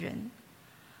人，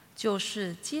就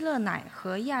是基勒乃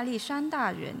和亚历山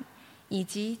大人，以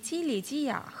及基里基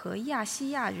雅和亚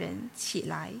细亚人起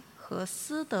来和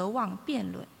斯德望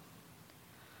辩论。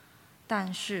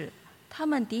但是他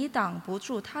们抵挡不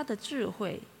住他的智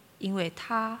慧，因为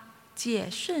他藉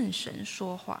圣神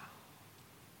说话。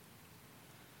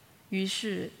于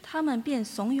是他们便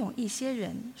怂恿一些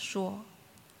人说：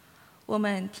我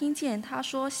们听见他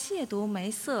说亵渎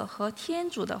梅瑟和天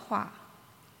主的话。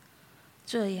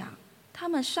这样他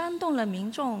们煽动了民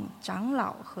众、长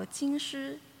老和经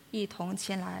师，一同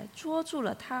前来捉住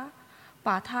了他，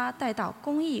把他带到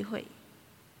公议会。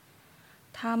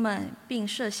他们并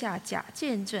设下假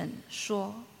见证，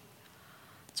说：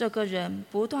这个人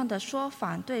不断地说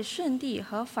反对圣地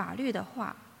和法律的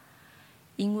话，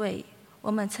因为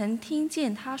我们曾听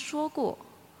见他说过，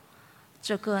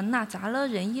这个纳匝肋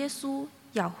人耶稣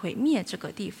要毁灭这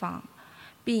个地方，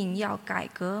并要改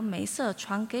革梅瑟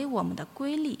传给我们的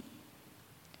规例。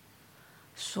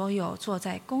所有坐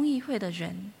在公议会的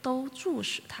人都注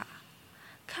视他，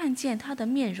看见他的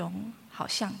面容好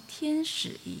像天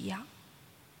使一样。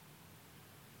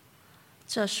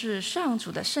这是上主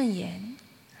的圣言。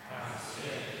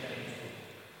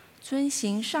遵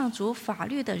行上主法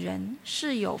律的人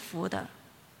是有福的。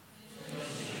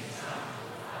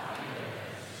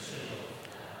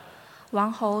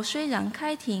王侯虽然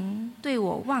开庭，对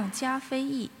我妄加非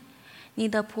议，你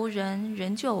的仆人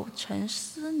仍旧沉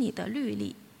思你的律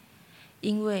例，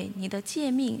因为你的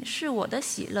诫命是我的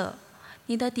喜乐，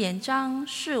你的典章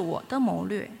是我的谋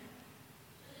略。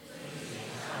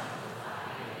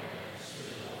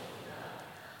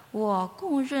我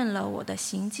供认了我的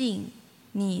行径，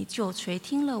你就垂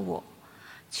听了我。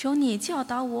求你教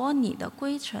导我你的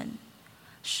规程，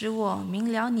使我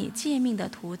明了你诫命的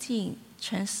途径，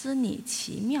沉思你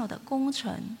奇妙的工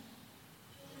程。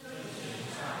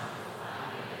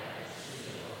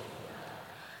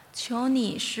求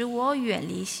你使我远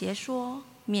离邪说，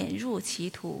免入歧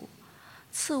途，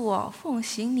赐我奉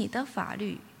行你的法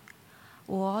律。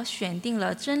我选定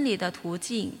了真理的途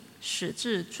径，使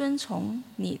至遵从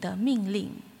你的命令。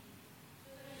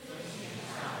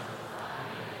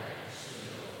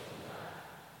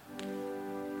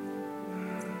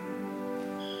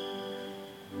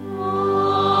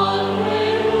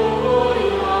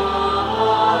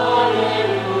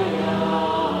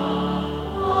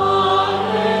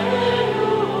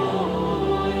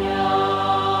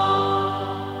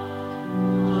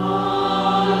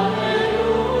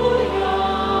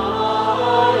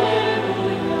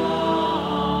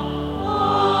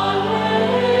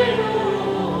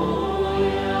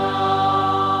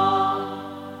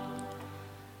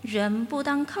人不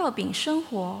当靠饼生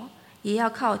活，也要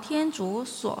靠天主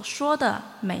所说的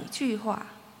每句话。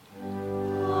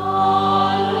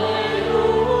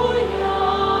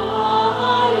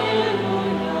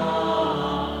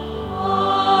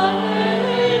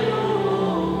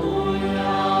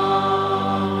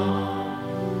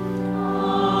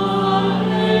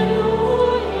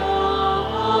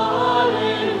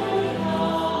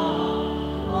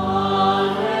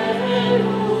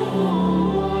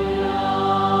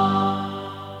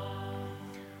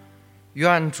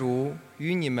愿主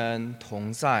与你们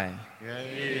同在，愿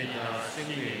与你的心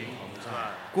灵同在。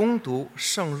恭读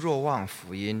圣若望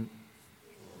福音。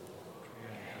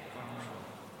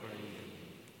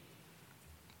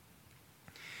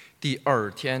第二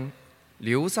天，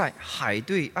留在海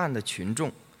对岸的群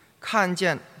众看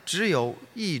见只有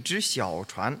一只小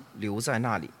船留在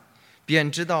那里，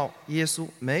便知道耶稣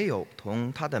没有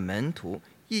同他的门徒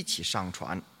一起上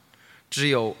船，只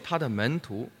有他的门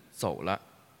徒走了。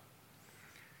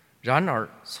然而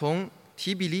从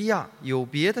提比利亚有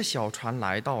别的小船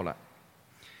来到了，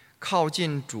靠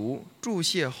近主祝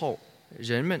谢后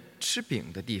人们吃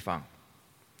饼的地方。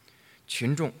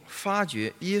群众发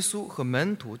觉耶稣和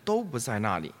门徒都不在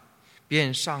那里，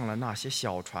便上了那些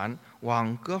小船，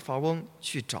往哥法翁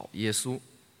去找耶稣。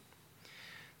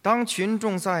当群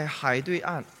众在海对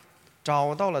岸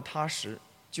找到了他时，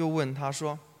就问他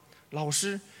说：老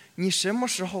师，你什么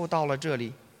时候到了这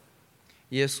里？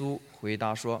耶稣回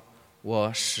答说：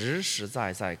我实实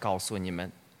在在告诉你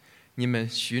们，你们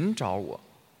寻找我，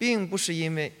并不是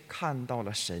因为看到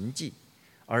了神迹，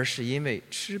而是因为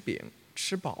吃饼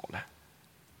吃饱了。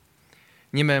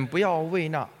你们不要为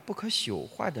那不可朽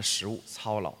坏的食物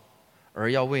操劳，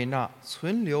而要为那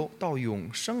存留到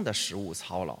永生的食物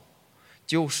操劳，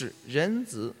就是人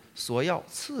子所要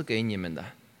赐给你们的，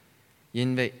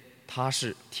因为他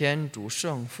是天主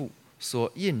圣父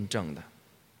所印证的。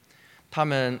他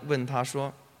们问他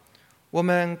说：我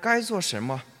们该做什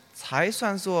么才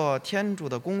算做天主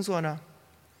的工作呢？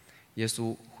耶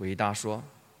稣回答说：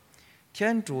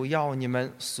天主要你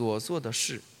们所做的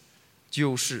事，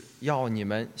就是要你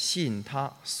们信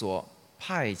他所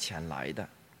派遣来的。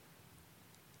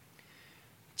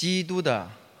基督的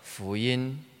福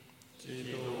音。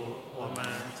基督，我们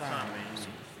赞美你。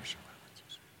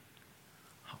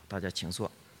好，大家请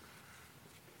坐。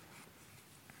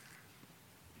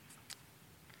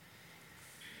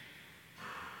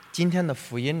今天的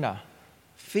福音呢，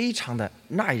非常的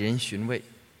耐人寻味。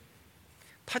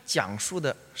它讲述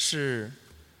的是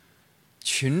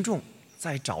群众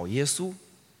在找耶稣，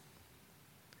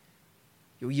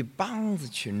有一帮子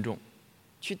群众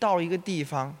去到一个地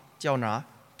方叫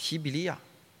提比利亚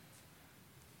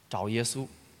找耶稣。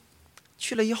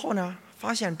去了以后呢，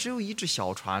发现只有一只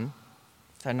小船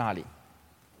在那里。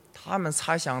他们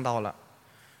猜想到了，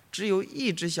只有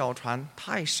一只小船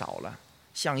太少了，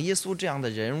像耶稣这样的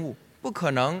人物不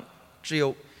可能只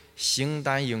有形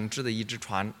单影只的一只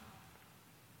船。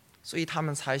所以他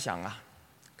们猜想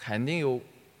肯定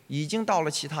已经到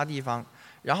了其他地方，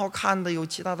然后看的有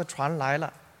其他的船来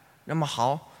了，那么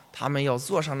好，他们要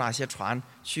坐上那些船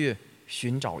去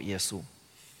寻找耶稣。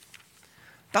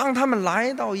当他们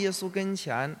来到耶稣跟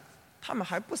前，他们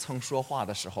还不曾说话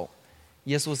的时候，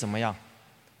耶稣怎么样？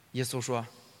耶稣说：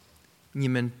你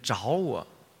们找我，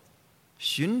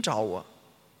寻找我，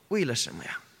为了什么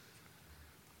呀？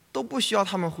都不需要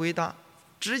他们回答，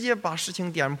直接把事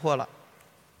情点破了。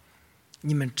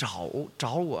你们找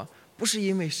我，不是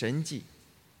因为神迹，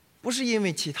不是因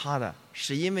为其他的，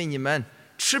是因为你们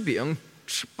吃饼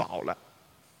吃饱了。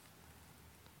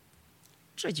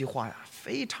这句话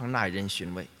非常耐人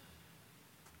寻味。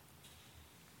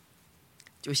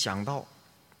就想到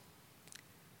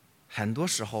很多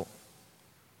时候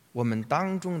我们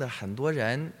当中的很多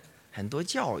人，很多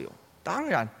教友，当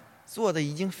然做的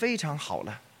已经非常好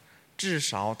了，至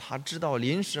少他知道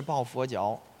临时抱佛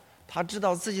脚，他知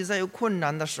道自己在有困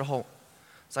难的时候，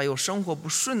在有生活不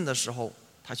顺的时候，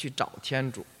他去找天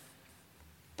主，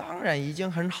当然已经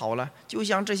很好了。就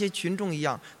像这些群众一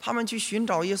样，他们去寻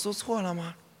找耶稣错了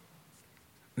吗？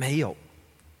没有。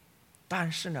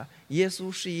但是呢，耶稣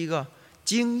是一个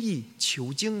精益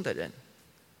求精的人，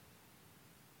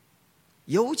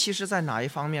尤其是在哪一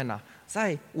方面呢？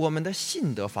在我们的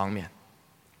信德方面。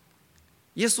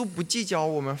耶稣不计较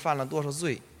我们犯了多少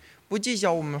罪，不计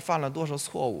较我们犯了多少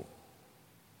错误。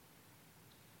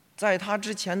在他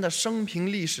之前的生平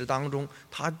历史当中，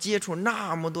他接触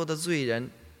那么多的罪人，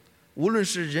无论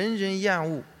是人人厌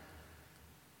恶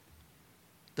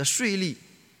的税吏，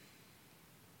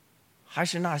还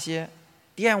是那些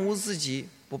玷污自己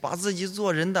不把自己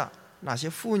做人的那些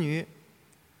妇女，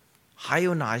还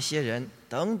有哪些人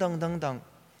等等等等，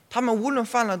他们无论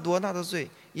犯了多大的罪，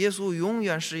耶稣永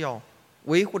远是要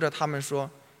维护着他们，说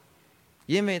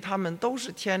因为他们都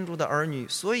是天主的儿女，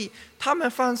所以他们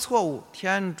犯错误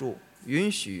天主允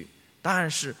许，但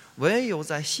是唯有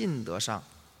在信德上，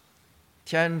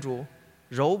天主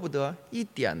揉不得一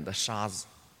点的沙子，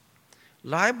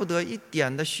来不得一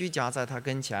点的虚假在他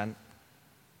跟前。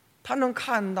他能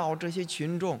看到这些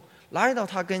群众来到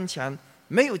他跟前，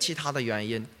没有其他的原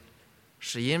因，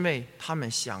是因为他们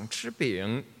想吃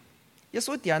饼。耶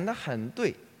稣点得很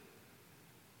对，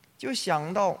就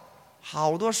想到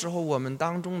好多时候我们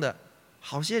当中的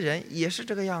好些人也是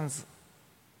这个样子，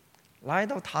来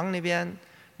到堂那边，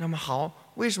那么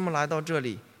好，为什么来到这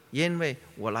里？因为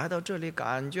我来到这里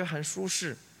感觉很舒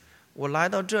适，我来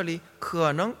到这里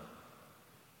可能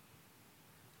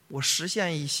我实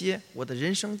现一些我的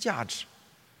人生价值，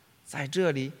在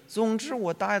这里，总之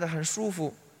我待得很舒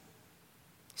服，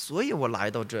所以我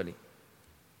来到这里。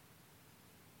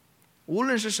无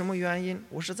论是什么原因，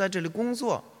我是在这里工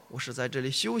作，我是在这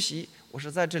里休息，我是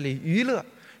在这里娱乐，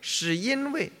是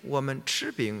因为我们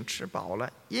吃饼吃饱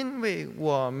了，因为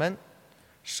我们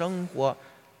生活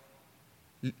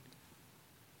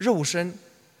肉身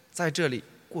在这里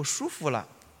过舒服了。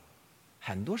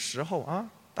很多时候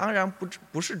当然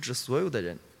不是指所有的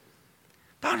人，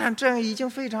当然这样已经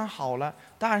非常好了，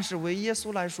但是为耶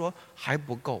稣来说还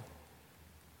不够，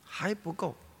还不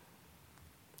够。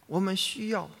我们需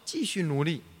要继续努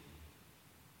力。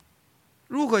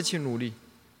如何去努力？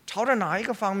朝着哪一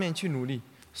个方面去努力？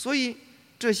所以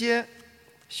这些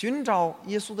寻找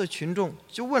耶稣的群众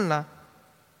就问了，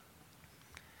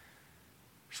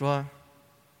说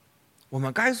我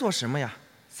们该做什么呀，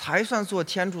才算做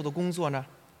天主的工作呢？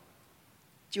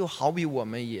就好比我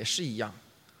们也是一样，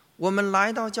我们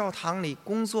来到教堂里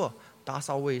工作，打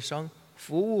扫卫生，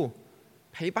服务，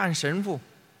陪伴神父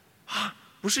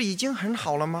不是已经很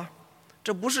好了吗？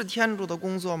这不是天主的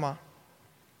工作吗？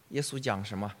耶稣讲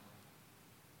什么？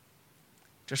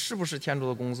这是不是天主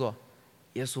的工作？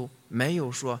耶稣没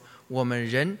有说我们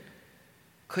人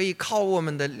可以靠我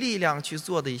们的力量去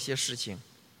做的一些事情，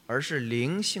而是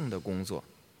灵性的工作。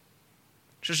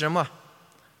是什么？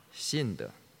信德。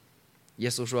耶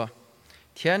稣说，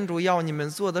天主要你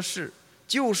们做的事，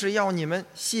就是要你们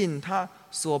信他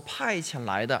所派遣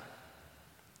来的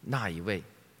那一位。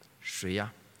谁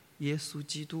呀？耶稣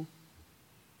基督。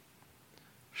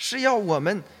是要我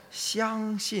们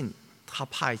相信他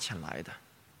派遣来的，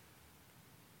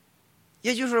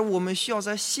也就是我们需要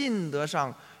在信德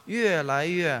上越来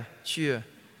越去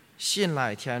信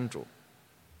赖天主，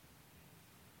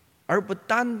而不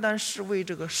单单是为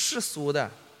这个世俗的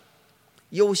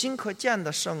有形可见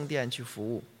的圣殿去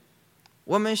服务。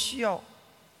我们需要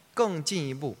更进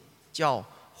一步，叫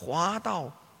滑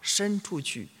到深处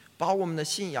去，把我们的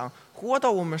信仰活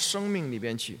到我们生命里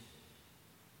边去。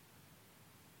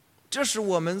这是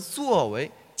我们作为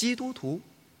基督徒，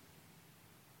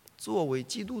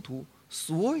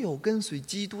所有跟随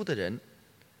基督的人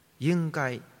应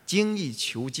该精益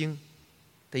求精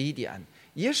的一点，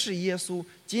也是耶稣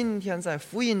今天在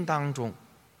福音当中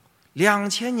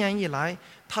2000年以来，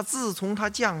他自从他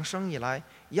降生以来，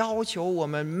要求我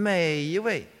们每一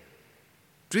位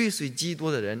追随基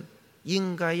督的人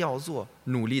应该要做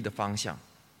努力的方向，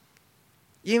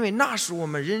因为那是我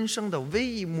们人生的唯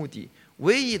一目的，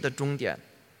唯一的终点，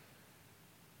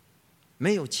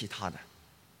没有其他的，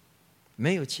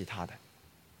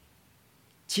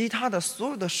其他的所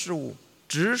有的事物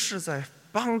只是在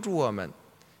帮助我们，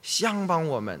相帮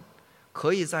我们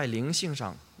可以在灵性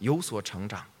上有所成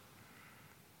长。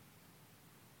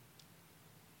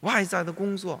外在的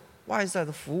工作，外在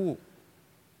的服务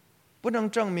不能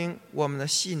证明我们的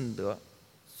信德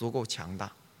足够强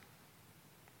大，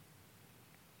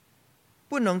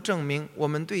不能证明我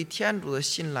们对天主的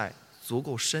信赖足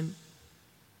够深、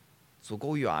足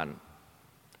够远、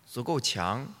足够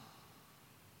强。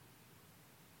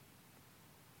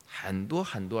很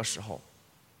多时候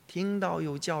听到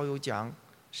有教友讲，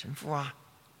神父啊，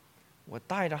我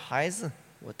带着孩子，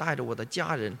我带着我的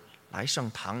家人来圣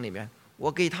堂里面，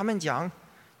我给他们讲，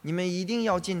你们一定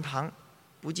要进堂，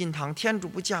不进堂天主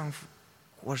不降福，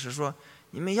或是说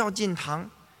你们要进堂，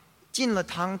进了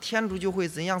堂天主就会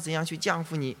怎样去降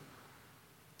福你，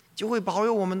就会保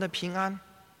佑我们的平安。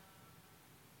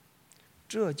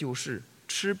这就是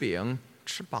吃饼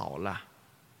吃饱了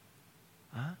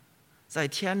啊，在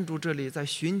天主这里在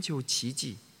寻求奇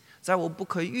迹，在我不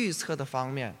可预测的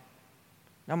方面，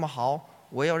那么好，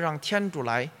我要让天主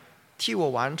来替我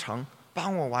完成，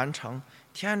帮我完成，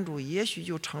天主也许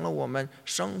就成了我们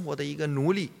生活的一个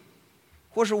奴隶，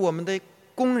或是我们的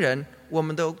工人，我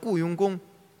们的雇佣工。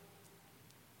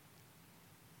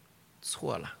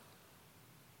错了，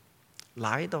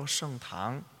来到圣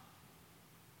堂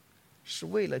是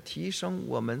为了提升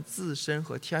我们自身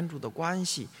和天主的关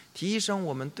系，提升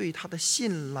我们对他的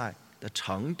信赖的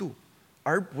程度，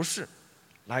而不是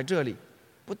来这里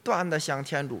不断地向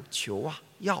天主求啊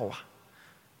要啊，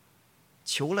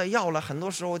求了要了，很多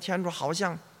时候天主好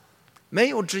像没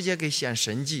有直接给显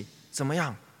神迹，怎么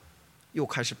样又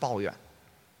开始抱怨。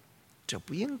这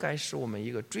不应该是我们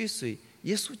一个追随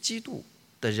耶稣基督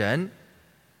的人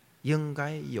应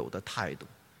该有的态度，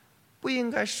不应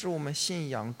该是我们信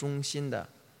仰中心的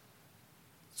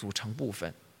组成部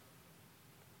分。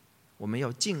我们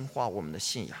要净化我们的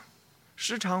信仰，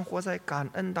时常活在感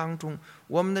恩当中，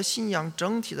我们的信仰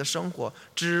整体的生活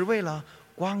只为了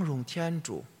光荣天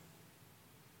主，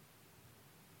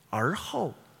而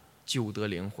后救得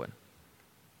灵魂，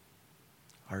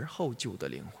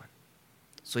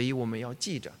所以我们要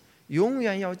记着，永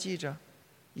远要记着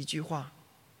一句话，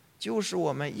就是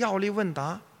我们要理问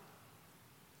答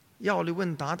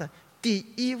的第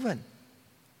一问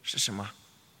是什么？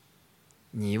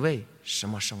你为什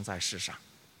么生在世上？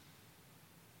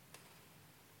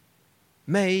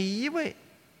每一位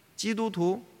基督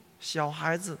徒小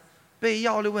孩子被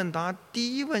要理问答，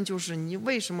第一问就是你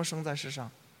为什么生在世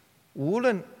上？无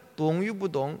论懂与不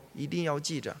懂，一定要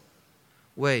记着，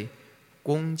为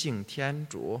恭敬天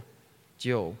主，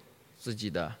救自己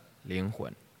的灵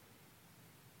魂。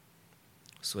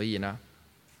所以呢，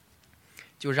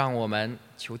就让我们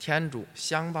求天主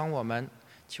相帮我们，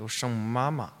求圣母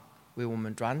妈妈为我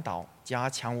们转导，加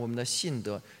强我们的信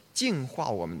德，净化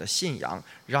我们的信仰，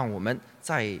让我们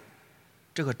在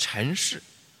这个尘世，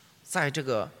在这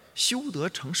个修德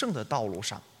成圣的道路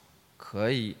上，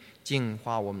可以净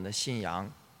化我们的信仰，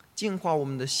净化我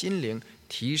们的心灵，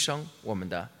提升我们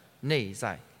的内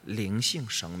在灵性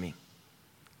生命。